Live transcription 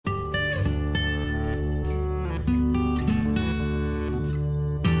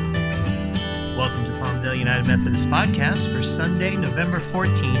Hill United Methodist Podcast for Sunday, November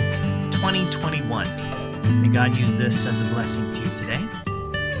 14, 2021. May God use this as a blessing to you today.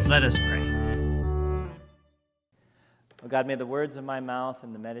 Let us pray. Oh God, may the words of my mouth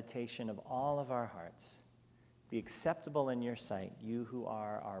and the meditation of all of our hearts be acceptable in your sight, you who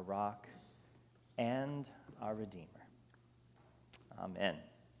are our rock and our Redeemer. Amen.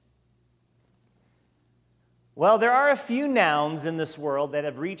 Well, there are a few nouns in this world that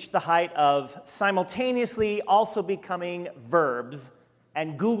have reached the height of simultaneously also becoming verbs,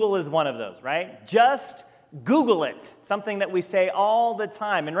 and Google is one of those, right? Just Google it, something that we say all the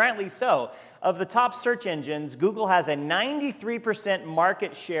time, and rightly so. Of the top search engines, Google has a 93%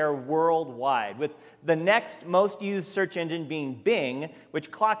 market share worldwide, with the next most used search engine being Bing,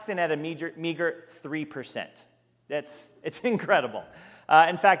 which clocks in at a meager 3%. It's incredible.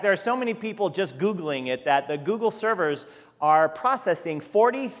 In fact, there are so many people just Googling it that the Google servers are processing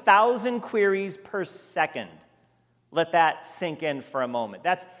 40,000 queries per second. Let that sink in for a moment.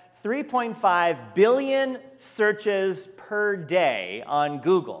 That's 3.5 billion searches per day on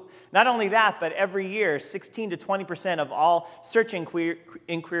Google. Not only that, but every year, 16 to 20% of all search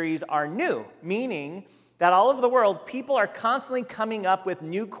inquiries are new, meaning that all over the world, people are constantly coming up with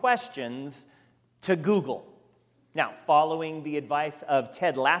new questions to Google. Now, following the advice of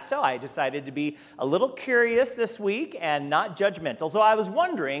Ted Lasso, I decided to be a little curious this week and not judgmental. So I was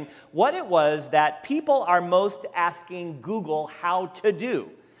wondering what it was that people are most asking Google how to do.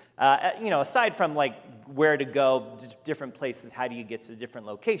 Aside from like where to go, different places, how do you get to different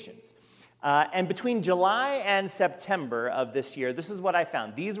locations? And between July and September of this year, this is what I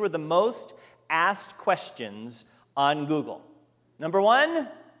found. These were the most asked questions on Google. Number one,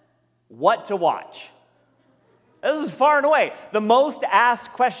 what to watch? This is far and away the most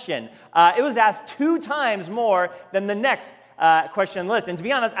asked question. It was asked 2 times more than the next question on the list. And to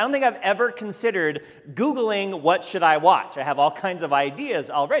be honest, I don't think I've ever considered Googling what should I watch. I have all kinds of ideas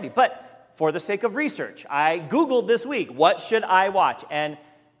already. But for the sake of research, I Googled this week, what should I watch? And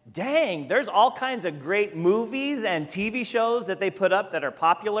dang, there's all kinds of great movies and TV shows that they put up that are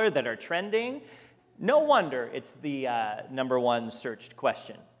popular, that are trending. No wonder it's the number one searched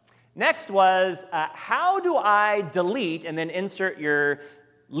question. Next was, how do I delete and then insert your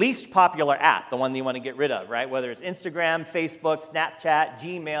least popular app, the one that you want to get rid of, right? Whether it's Instagram, Facebook, Snapchat,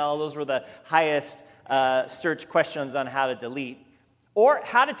 Gmail, those were the highest search questions on how to delete. Or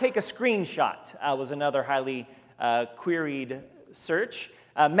how to take a screenshot was another highly queried search.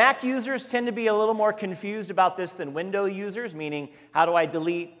 Mac users tend to be a little more confused about this than Windows users, meaning how do I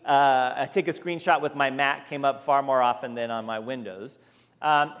delete, take a screenshot with my Mac came up far more often than on my Windows.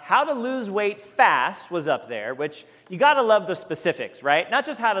 How to lose weight fast was up there, which you got to love the specifics, right? Not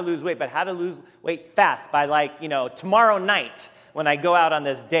just how to lose weight, but how to lose weight fast by tomorrow night when I go out on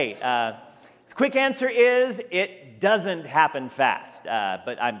this date. The quick answer is it doesn't happen fast,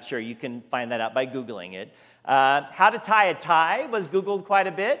 but I'm sure you can find that out by Googling it. How to tie a tie was Googled quite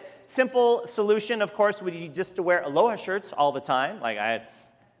a bit. Simple solution, of course, would be just to wear Aloha shirts all the time, like I had.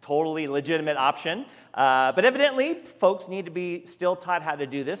 Totally legitimate option. But evidently, folks need to be still taught how to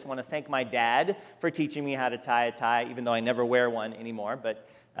do this. I want to thank my dad for teaching me how to tie a tie, even though I never wear one anymore, but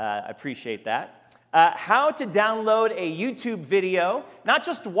I appreciate that. How to download a YouTube video, not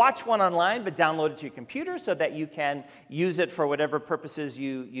just watch one online, but download it to your computer so that you can use it for whatever purposes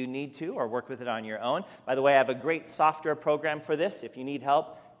you need to or work with it on your own. By the way, I have a great software program for this. If you need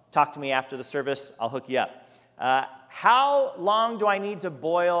help, talk to me after the service. I'll hook you up. How long do I need to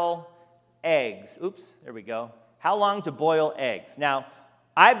boil eggs? Oops, there we go. How long to boil eggs? Now,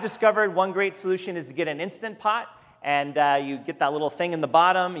 I've discovered one great solution is to get an Instant Pot, and you get that little thing in the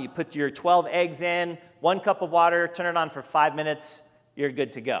bottom. You put your 12 eggs in, 1 cup of water, turn it on for 5 minutes. You're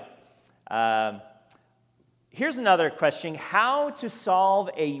good to go. Here's another question. How to solve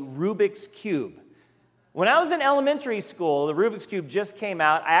a Rubik's Cube? When I was in elementary school, the Rubik's Cube just came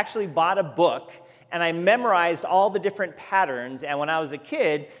out. I actually bought a book, and I memorized all the different patterns, and when I was a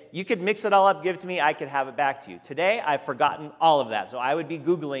kid, you could mix it all up, give it to me, I could have it back to you. Today, I've forgotten all of that, so I would be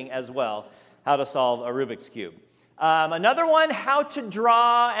Googling as well how to solve a Rubik's Cube. Another one, how to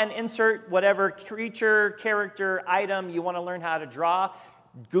draw and insert whatever creature, character, item you want to learn how to draw.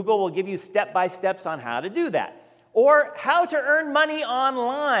 Google will give you step-by-steps on how to do that. Or how to earn money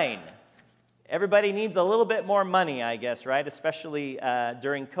online. Everybody needs a little bit more money, I guess, right? Especially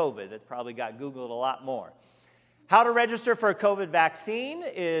during COVID. It probably got Googled a lot more. How to register for a COVID vaccine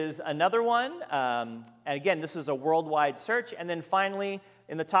is another one. And again, this is a worldwide search. And then finally,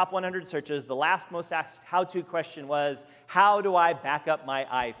 in the top 100 searches, the last most asked how-to question was, how do I back up my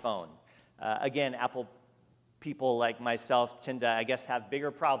iPhone? Again, Apple people like myself tend to, I guess, have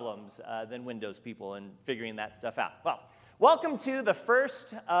bigger problems than Windows people in figuring that stuff out. Well, welcome to the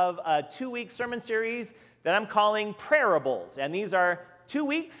first of a 2-week sermon series that I'm calling Prayerables. And these are 2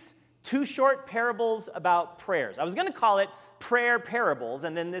 weeks, 2 short parables about prayers. I was going to call it Prayer Parables,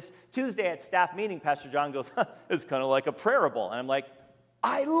 and then this Tuesday at staff meeting, Pastor John goes, it's kind of like a prayerable. And I'm like,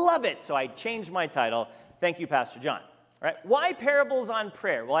 I love it. So I changed my title. Thank you, Pastor John. All right, why parables on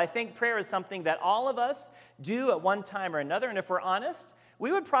prayer? Well, I think prayer is something that all of us do at one time or another, and if we're honest,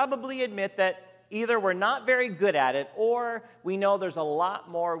 we would probably admit that either we're not very good at it, or we know there's a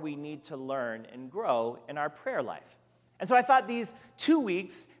lot more we need to learn and grow in our prayer life. And so I thought these 2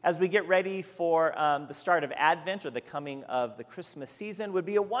 weeks, as we get ready for the start of Advent or the coming of the Christmas season, would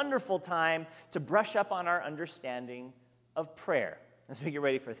be a wonderful time to brush up on our understanding of prayer as we get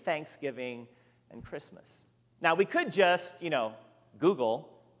ready for Thanksgiving and Christmas. Now, we could just, Google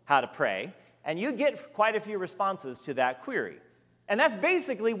how to pray, and you get quite a few responses to that query. And that's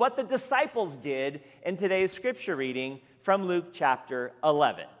basically what the disciples did in today's scripture reading from Luke chapter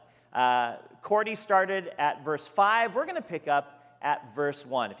 11. Cordy started at verse 5. We're going to pick up at verse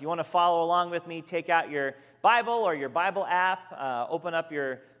 1. If you want to follow along with me, take out your Bible or your Bible app, open up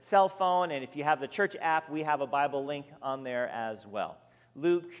your cell phone, and if you have the church app, we have a Bible link on there as well.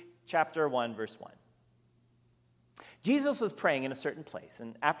 Luke chapter 1, verse 1. Jesus was praying in a certain place,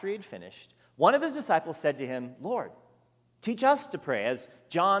 and after he had finished, one of his disciples said to him, Lord, teach us to pray as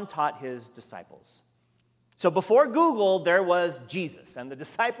John taught his disciples. So before Google, there was Jesus, and the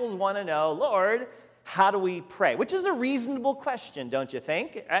disciples want to know, Lord, how do we pray? Which is a reasonable question, don't you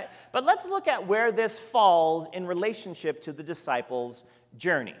think? Right? But let's look at where this falls in relationship to the disciples'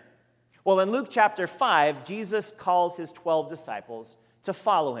 journey. Well, in Luke chapter 5, Jesus calls his 12 disciples to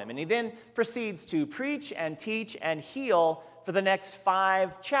follow him. And he then proceeds to preach and teach and heal for the next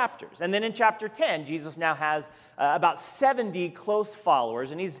 5 chapters. And then in chapter 10, Jesus now has about 70 close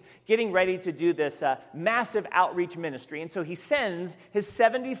followers, and he's getting ready to do this massive outreach ministry. And so he sends his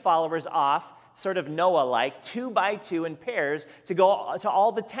 70 followers off, sort of Noah-like, 2 by 2 in pairs, to go to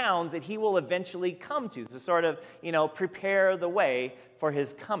all the towns that he will eventually come to sort of, prepare the way for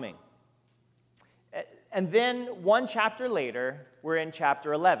his coming. And then 1 chapter later, we're in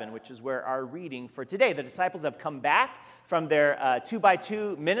chapter 11, which is where our reading for today. The disciples have come back from their 2 by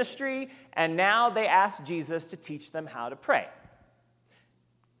 2 ministry, and now they ask Jesus to teach them how to pray.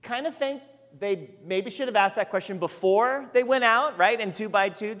 Kind of think they maybe should have asked that question before they went out, right, in 2 by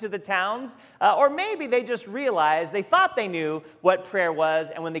 2 to the towns. Or maybe they just realized, they thought they knew what prayer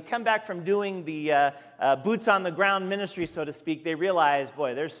was, and when they come back from doing the boots on the ground ministry, so to speak, they realize,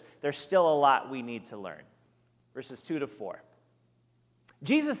 boy, there's still a lot we need to learn. Verses 2 to 4.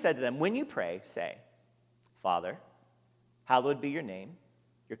 Jesus said to them, when you pray, say, Father, hallowed be your name,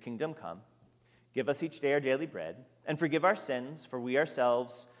 your kingdom come. Give us each day our daily bread, and forgive our sins, for we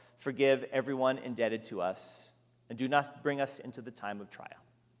ourselves forgive everyone indebted to us, and do not bring us into the time of trial.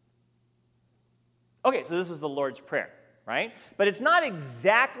 Okay, so this is the Lord's Prayer, right? But it's not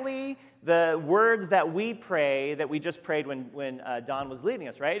exactly the words that we pray that we just prayed when Don was leading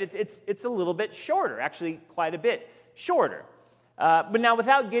us, right? It's a little bit shorter, actually quite a bit shorter. But now,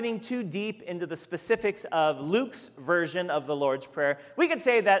 without getting too deep into the specifics of Luke's version of the Lord's Prayer, we could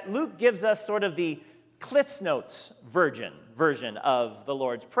say that Luke gives us sort of the Cliff's Notes version of the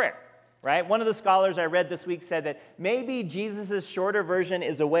Lord's Prayer, right? One of the scholars I read this week said that maybe Jesus' shorter version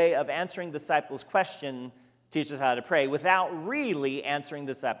is a way of answering the disciples' question, teach us how to pray, without really answering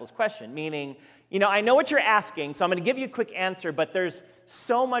the disciples' question, meaning, I know what you're asking, so I'm going to give you a quick answer, but there's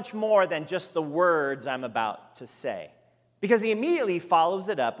so much more than just the words I'm about to say. Because he immediately follows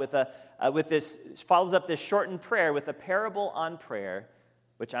it up with this shortened prayer with a parable on prayer,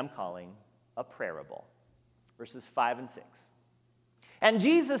 which I'm calling a prayerable. Verses 5 and 6. And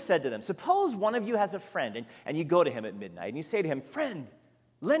Jesus said to them, suppose one of you has a friend, and you go to him at midnight, and you say to him, friend,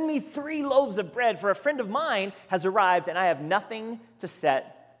 lend me 3 loaves of bread, for a friend of mine has arrived, and I have nothing to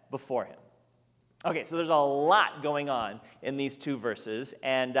set before him. Okay, so there's a lot going on in these 2 verses,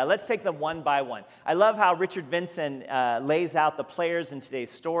 and let's take them one by one. I love how Richard Vinson lays out the players in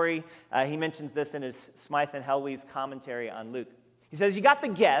today's story. He mentions this in his Smythe and Helwe's commentary on Luke. He says, you got the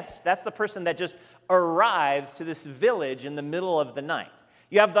guest, that's the person that just arrives to this village in the middle of the night.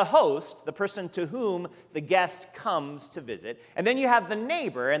 You have the host, the person to whom the guest comes to visit, and then you have the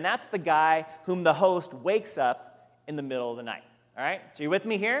neighbor, and that's the guy whom the host wakes up in the middle of the night. All right, so you with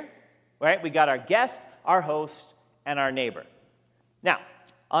me here? All right, we got our guest, our host, and our neighbor. Now,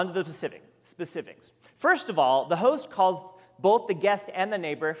 on to the specifics. First of all, the host calls both the guest and the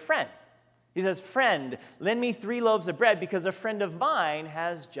neighbor friend. He says, "Friend, lend me 3 loaves of bread because a friend of mine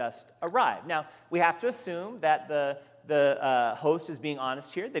has just arrived." Now, we have to assume that the host is being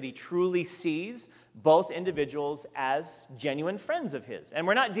honest here, that he truly sees both individuals as genuine friends of his. And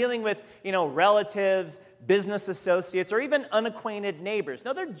we're not dealing with, relatives, business associates, or even unacquainted neighbors.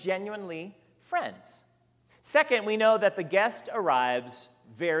 No, they're genuinely friends. Second, we know that the guest arrives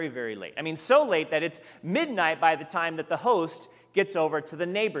very, very late. I mean, so late that it's midnight by the time that the host gets over to the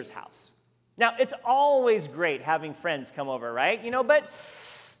neighbor's house. Now, it's always great having friends come over, right? But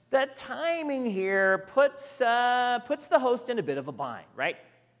the timing here puts the host in a bit of a bind, right?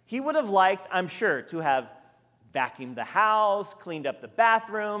 He would have liked, I'm sure, to have vacuumed the house, cleaned up the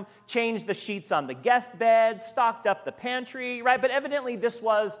bathroom, changed the sheets on the guest bed, stocked up the pantry, right? But evidently this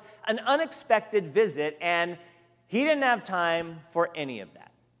was an unexpected visit, and he didn't have time for any of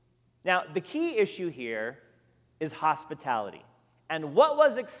that. Now, the key issue here is hospitality, and what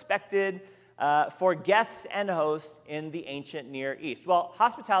was expected for guests and hosts in the ancient Near East. Well,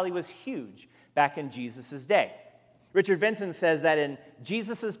 hospitality was huge back in Jesus' day. Richard Vincent says that in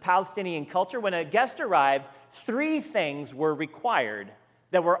Jesus' Palestinian culture, when a guest arrived, 3 things were required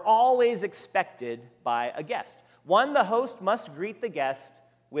that were always expected by a guest. 1, the host must greet the guest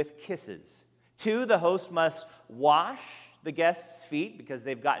with kisses. 2, the host must wash the guest's feet because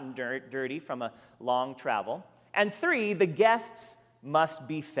they've gotten dirty from a long travel. And 3, the guests must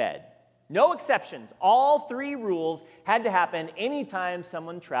be fed. No exceptions. All 3 rules had to happen anytime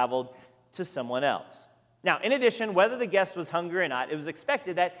someone traveled to someone else. Now, in addition, whether the guest was hungry or not, it was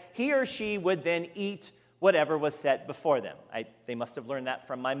expected that he or she would then eat whatever was set before them. They must have learned that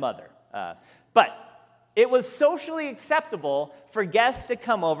from my mother. But it was socially acceptable for guests to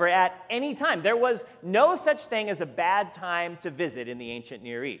come over at any time. There was no such thing as a bad time to visit in the ancient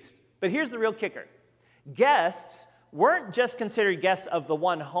Near East. But here's the real kicker. Guests weren't just considered guests of the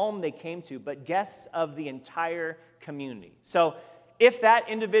one home they came to, but guests of the entire community. So if that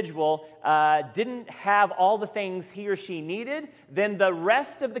individual didn't have all the things he or she needed, then the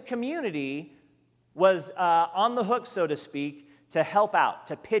rest of the community was on the hook, so to speak, to help out,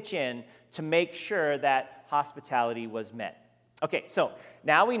 to pitch in, to make sure that hospitality was met. Okay, so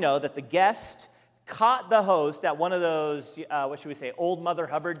now we know that the guest caught the host at one of those, old Mother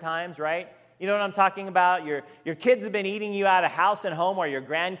Hubbard times, right? You know what I'm talking about? Your kids have been eating you out of house and home, or your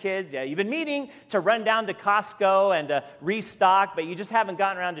grandkids. Yeah, you've been meaning to run down to Costco and restock, but you just haven't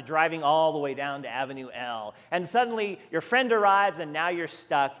gotten around to driving all the way down to Avenue L. And suddenly your friend arrives, and now you're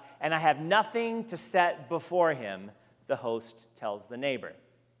stuck, and I have nothing to set before him, the host tells the neighbor.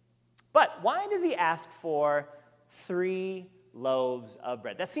 But why does he ask for 3 loaves of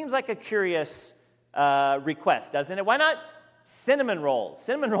bread? That seems like a curious request, doesn't it? Why not cinnamon rolls?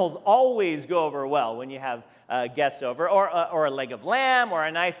 Cinnamon rolls always go over well when you have guests over, or a leg of lamb, or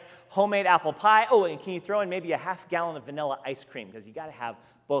a nice homemade apple pie. Oh, and can you throw in maybe a half gallon of vanilla ice cream? Because you got to have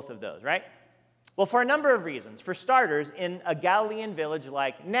both of those, right? Well, for a number of reasons. For starters, in a Galilean village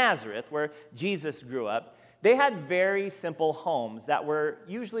like Nazareth, where Jesus grew up, they had very simple homes that were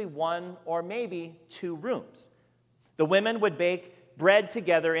usually 1 or maybe 2 rooms. The women would bake bread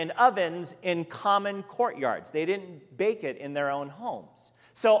together in ovens in common courtyards. They didn't bake it in their own homes.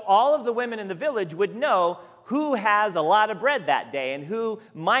 So all of the women in the village would know who has a lot of bread that day and who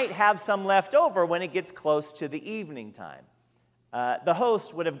might have some left over when it gets close to the evening time. The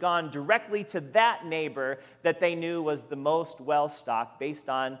host would have gone directly to that neighbor that they knew was the most well-stocked based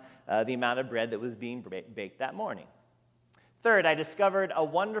on the amount of bread that was being baked that morning. Third, I discovered a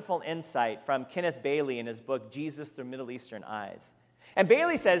wonderful insight from Kenneth Bailey in his book, Jesus Through Middle Eastern Eyes. And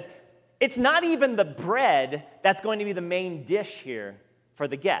Bailey says, it's not even the bread that's going to be the main dish here for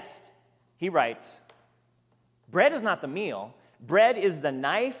the guest. He writes, bread is not the meal. Bread is the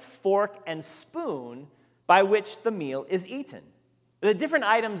knife, fork, and spoon by which the meal is eaten. The different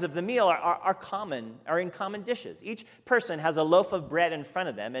items of the meal are in common dishes. Each person has a loaf of bread in front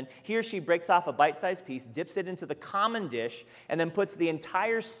of them, and he or she breaks off a bite-sized piece, dips it into the common dish, and then puts the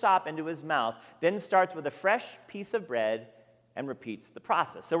entire sop into his mouth, then starts with a fresh piece of bread and repeats the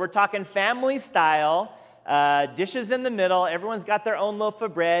process. So we're talking family style, dishes in the middle, everyone's got their own loaf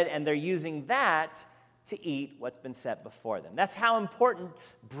of bread, and they're using that to eat what's been set before them. That's how important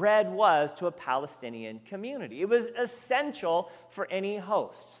bread was to a Palestinian community. It was essential for any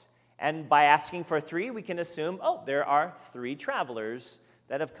hosts. And by asking for 3, we can assume, there are 3 travelers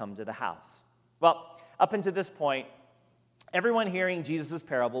that have come to the house. Well, up until this point, everyone hearing Jesus'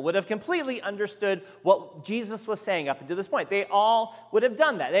 parable would have completely understood what Jesus was saying up until this point. They all would have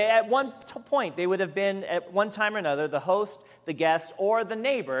done that. At one point, they would have been, at one time or another, the host, the guest, or the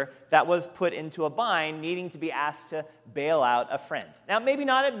neighbor that was put into a bind, needing to be asked to bail out a friend. Now, maybe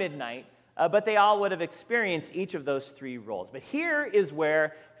not at midnight, but they all would have experienced each of those three roles. But here is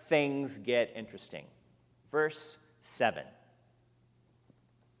where things get interesting. Verse 7.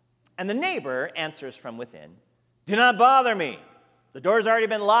 And the neighbor answers from within, "Do not bother me. The door's already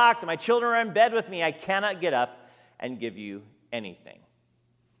been locked, and my children are in bed with me. I cannot get up and give you anything."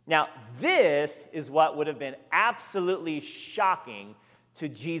 Now, this is what would have been absolutely shocking to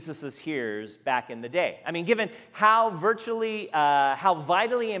Jesus' hearers back in the day. I mean, given how vitally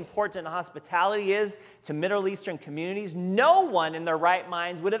important hospitality is to Middle Eastern communities, no one in their right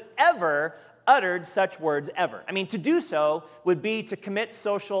minds would have ever uttered such words ever. I mean, to do so would be to commit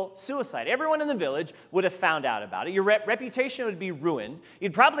social suicide. Everyone in the village would have found out about it. Your reputation would be ruined.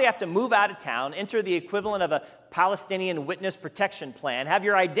 You'd probably have to move out of town, enter the equivalent of a Palestinian witness protection plan, have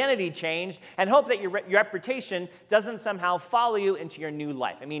your identity changed, and hope that your reputation doesn't somehow follow you into your new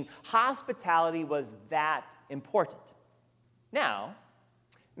life. I mean, hospitality was that important. Now,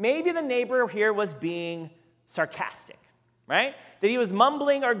 maybe the neighbor here was being sarcastic, right? That he was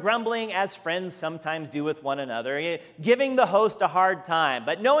mumbling or grumbling as friends sometimes do with one another, giving the host a hard time,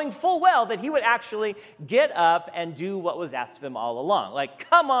 but knowing full well that he would actually get up and do what was asked of him all along. Like,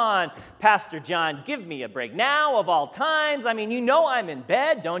 "Come on, Pastor John, give me a break. Now, of all times, I mean, you know I'm in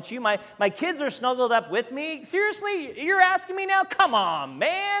bed, don't you? My kids are snuggled up with me. Seriously, you're asking me now? Come on,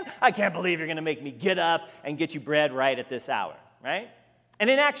 man. I can't believe you're going to make me get up and get you bread right at this hour," right? And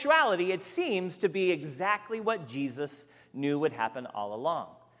in actuality, it seems to be exactly what Jesus knew would happen all along.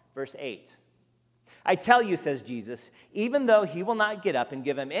 Verse 8. "I tell you," says Jesus, "even though he will not get up and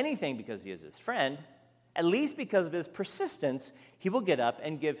give him anything because he is his friend, at least because of his persistence, he will get up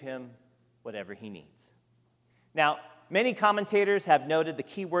and give him whatever he needs." Now, many commentators have noted the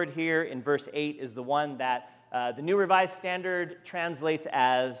key word here in verse 8 is the one that the New Revised Standard translates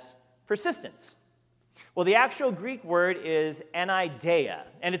as persistence. Well, the actual Greek word is anideia,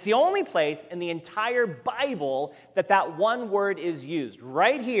 and it's the only place in the entire Bible that one word is used.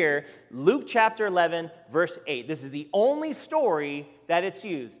 Right here, Luke chapter 11, verse 8. This is the only story that it's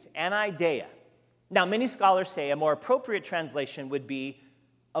used, anideia. Now, many scholars say a more appropriate translation would be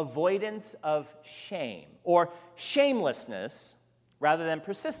avoidance of shame, or shamelessness rather than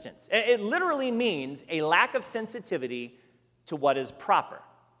persistence. It literally means a lack of sensitivity to what is proper.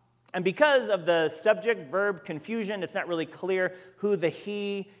 And because of the subject-verb confusion, it's not really clear who the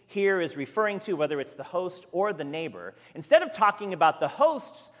he here is referring to, whether it's the host or the neighbor. Instead of talking about the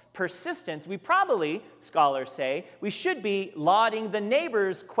host's persistence, we probably, scholars say, we should be lauding the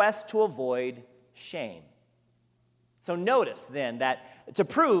neighbor's quest to avoid shame. So notice then that to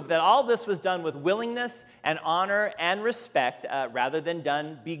prove that all this was done with willingness and honor and respect rather than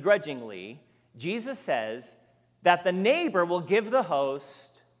done begrudgingly, Jesus says that the neighbor will give the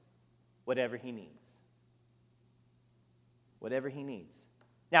host whatever he needs. Whatever he needs.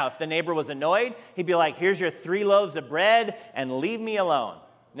 Now, if the neighbor was annoyed, he'd be like, "Here's your 3 loaves of bread and leave me alone."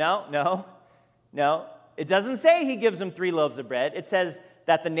 No. It doesn't say he gives him 3 loaves of bread. It says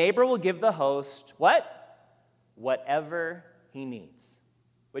that the neighbor will give the host what? Whatever he needs.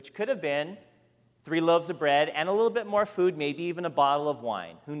 Which could have been 3 loaves of bread and a little bit more food, maybe even a bottle of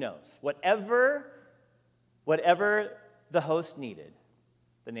wine. Who knows? Whatever the host needed,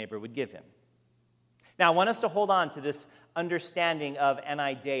 the neighbor would give him. Now, I want us to hold on to this understanding of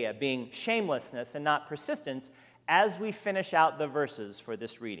anideia, being shamelessness and not persistence, as we finish out the verses for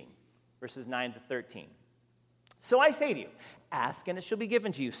this reading, verses 9 to 13. "So I say to you, ask and it shall be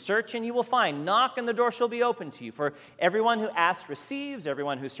given to you. Search and you will find. Knock and the door shall be opened to you. For everyone who asks receives,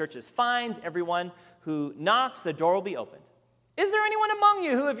 everyone who searches finds, everyone who knocks, the door will be opened. Is there anyone among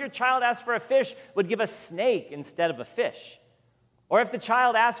you who, if your child asks for a fish, would give a snake instead of a fish? Or if the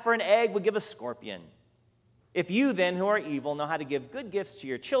child asked for an egg, would give a scorpion? If you then, who are evil, know how to give good gifts to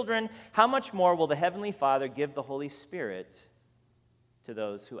your children, how much more will the Heavenly Father give the Holy Spirit to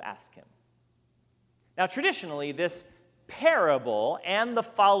those who ask him?" Now, traditionally, this parable and the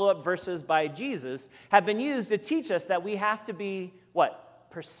follow-up verses by Jesus have been used to teach us that we have to be, what?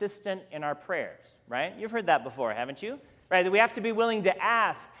 Persistent in our prayers, right? You've heard that before, haven't you? Right, that we have to be willing to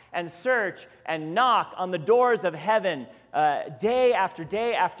ask and search and knock on the doors of heaven day after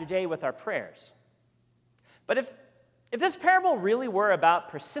day after day with our prayers. But if this parable really were about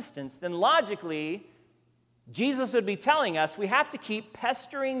persistence, then logically, Jesus would be telling us we have to keep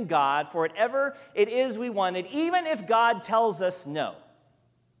pestering God for whatever it is we wanted, even if God tells us no.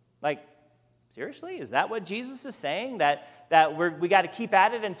 Like, seriously? Is that what Jesus is saying? That we got to keep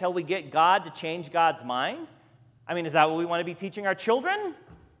at it until we get God to change God's mind? I mean, is that what we want to be teaching our children?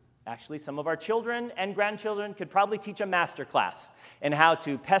 Actually, some of our children and grandchildren could probably teach a master class in how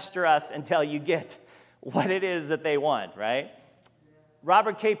to pester us until you get what it is that they want, right?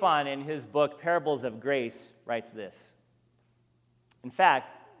 Robert Capon, in his book, Parables of Grace, writes this. In fact,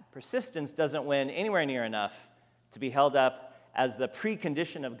 persistence doesn't win anywhere near enough to be held up as the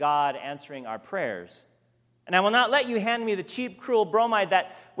precondition of God answering our prayers. And I will not let you hand me the cheap, cruel bromide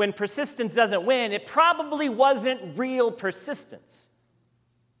that when persistence doesn't win, it probably wasn't real persistence.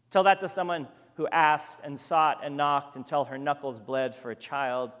 Tell that to someone who asked and sought and knocked until her knuckles bled for a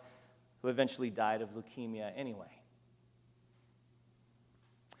child who eventually died of leukemia anyway.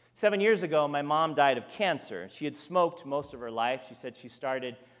 7 years ago, my mom died of cancer. She had smoked most of her life. She said she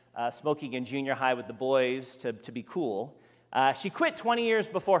started smoking in junior high with the boys to be cool. She quit 20 years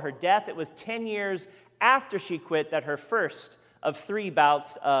before her death. It was 10 years after she quit that her first of 3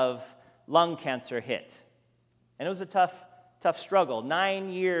 bouts of lung cancer hit. And it was a tough struggle.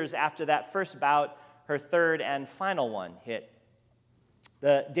 9 years after that first bout, her third and final one hit.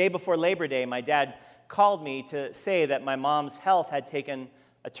 The day before Labor Day, my dad called me to say that my mom's health had taken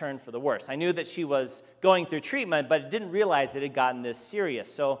a turn for the worse. I knew that she was going through treatment, but didn't realize it had gotten this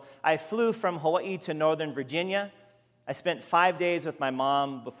serious. So I flew from Hawaii to Northern Virginia. I spent 5 days with my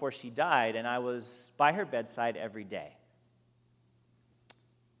mom before she died, and I was by her bedside every day.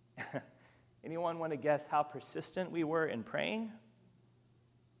 Anyone want to guess how persistent we were in praying?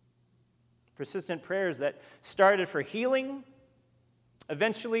 Persistent prayers that started for healing,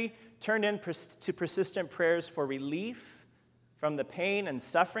 eventually turned into persistent prayers for relief from the pain and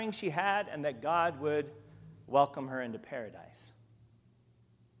suffering she had, and that God would welcome her into paradise.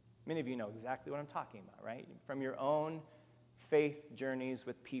 Many of you know exactly what I'm talking about, right? From your own faith journeys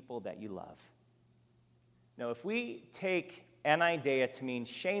with people that you love. Now, if we take anideia to mean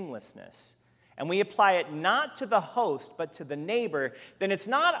shamelessness, and we apply it not to the host, but to the neighbor, then it's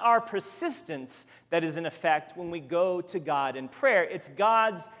not our persistence that is in effect when we go to God in prayer. It's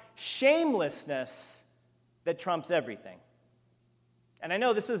God's shamelessness that trumps everything. And I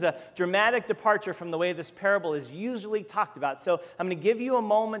know this is a dramatic departure from the way this parable is usually talked about, so I'm going to give you a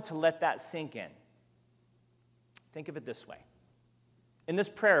moment to let that sink in. Think of it this way. In this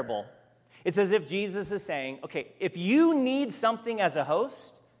parable, it's as if Jesus is saying, okay, if you need something as a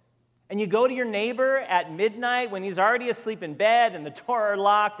host, and you go to your neighbor at midnight when he's already asleep in bed and the door are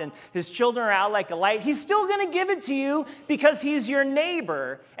locked and his children are out like a light, he's still going to give it to you because he's your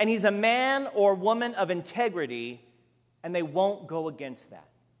neighbor and he's a man or woman of integrity, and they won't go against that.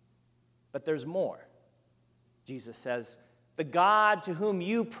 But there's more. Jesus says, the God to whom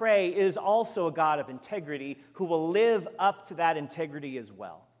you pray is also a God of integrity who will live up to that integrity as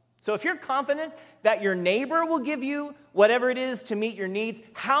well. So if you're confident that your neighbor will give you whatever it is to meet your needs,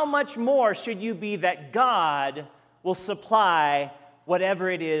 how much more should you be that God will supply whatever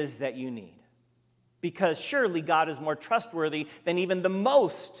it is that you need? Because surely God is more trustworthy than even the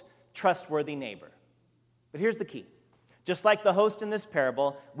most trustworthy neighbor. But here's the key. Just like the host in this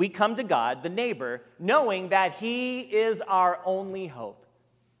parable, we come to God, the neighbor, knowing that he is our only hope,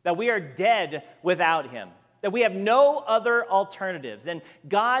 that we are dead without him, that we have no other alternatives. And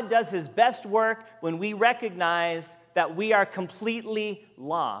God does his best work when we recognize that we are completely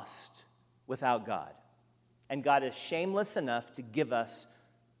lost without God. And God is shameless enough to give us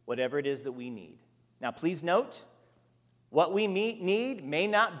whatever it is that we need. Now, please note, what we need may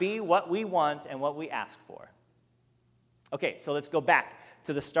not be what we want and what we ask for. Okay, so let's go back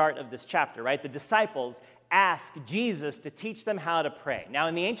to the start of this chapter, right? The disciples ask Jesus to teach them how to pray. Now,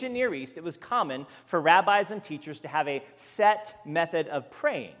 in the ancient Near East, it was common for rabbis and teachers to have a set method of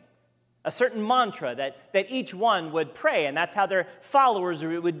praying, a certain mantra that each one would pray, and that's how their followers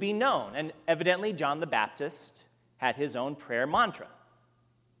would be known. And evidently, John the Baptist had his own prayer mantra.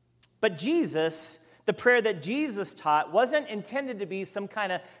 But Jesus, the prayer that Jesus taught, wasn't intended to be some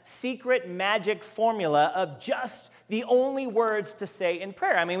kind of secret magic formula of just the only words to say in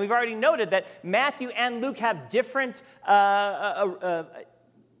prayer. I mean, we've already noted that Matthew and Luke have different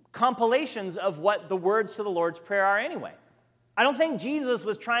compilations of what the words to the Lord's Prayer are anyway. I don't think Jesus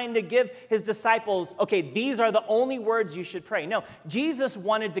was trying to give his disciples, okay, these are the only words you should pray. No, Jesus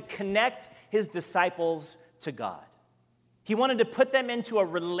wanted to connect his disciples to God. He wanted to put them into a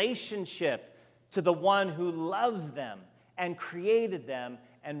relationship to the one who loves them and created them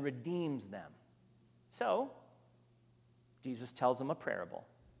and redeems them. So, Jesus tells them a parable.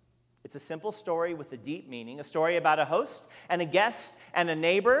 It's a simple story with a deep meaning, a story about a host and a guest and a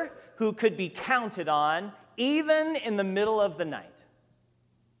neighbor who could be counted on even in the middle of the night.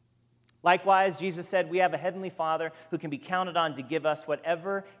 Likewise, Jesus said, we have a heavenly Father who can be counted on to give us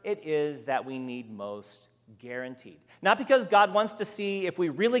whatever it is that we need most guaranteed. Not because God wants to see if we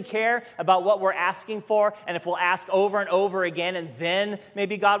really care about what we're asking for and if we'll ask over and over again and then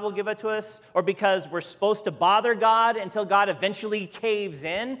maybe God will give it to us, or because we're supposed to bother God until God eventually caves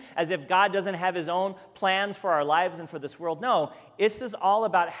in, as if God doesn't have his own plans for our lives and for this world. No, this is all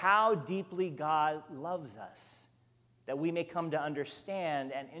about how deeply God loves us, that we may come to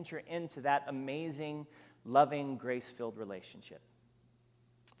understand and enter into that amazing, loving, grace-filled relationship.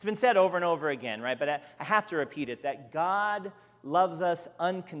 It's been said over and over again, right? But I have to repeat it, that God loves us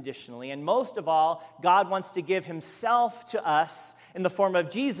unconditionally. And most of all, God wants to give himself to us in the form of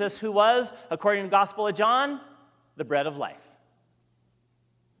Jesus, who was, according to the Gospel of John, the bread of life.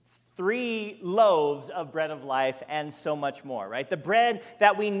 3 loaves of bread of life and so much more, right? The bread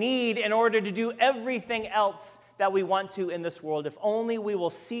that we need in order to do everything else that we want to in this world, if only we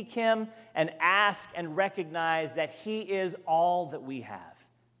will seek him and ask and recognize that he is all that we have.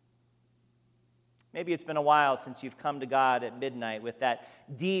 Maybe it's been a while since you've come to God at midnight with that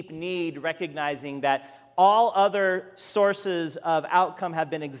deep need, recognizing that all other sources of outcome have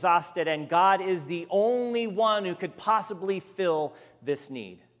been exhausted, and God is the only one who could possibly fill this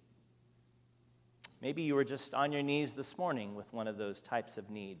need. Maybe you were just on your knees this morning with one of those types of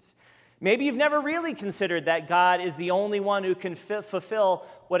needs. Maybe you've never really considered that God is the only one who can fulfill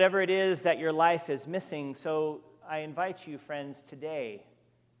whatever it is that your life is missing. So I invite you, friends, today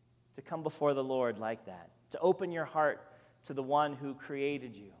to come before the Lord like that, to open your heart to the one who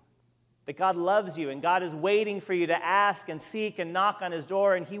created you, that God loves you and God is waiting for you to ask and seek and knock on his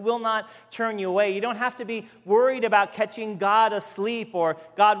door, and he will not turn you away. You don't have to be worried about catching God asleep or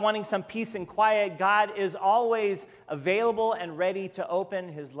God wanting some peace and quiet. God is always available and ready to open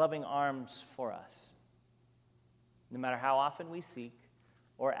his loving arms for us, no matter how often we seek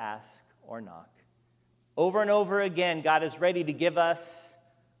or ask or knock. Over and over again, God is ready to give us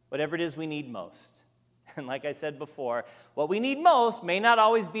whatever it is we need most. And like I said before, what we need most may not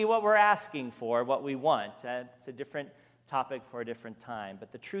always be what we're asking for, what we want. It's a different topic for a different time.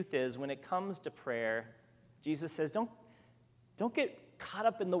 But the truth is, when it comes to prayer, Jesus says, don't get caught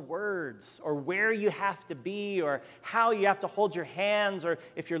up in the words or where you have to be or how you have to hold your hands or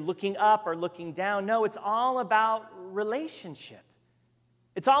if you're looking up or looking down. No, it's all about relationship.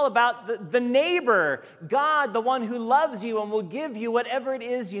 It's all about the neighbor, God, the one who loves you and will give you whatever it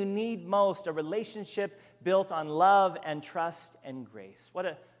is you need most, a relationship built on love and trust and grace. What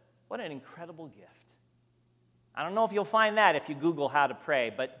an incredible gift. I don't know if you'll find that if you Google how to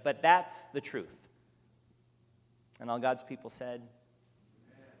pray, but that's the truth. And all God's people said,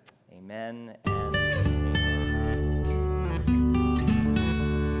 Amen and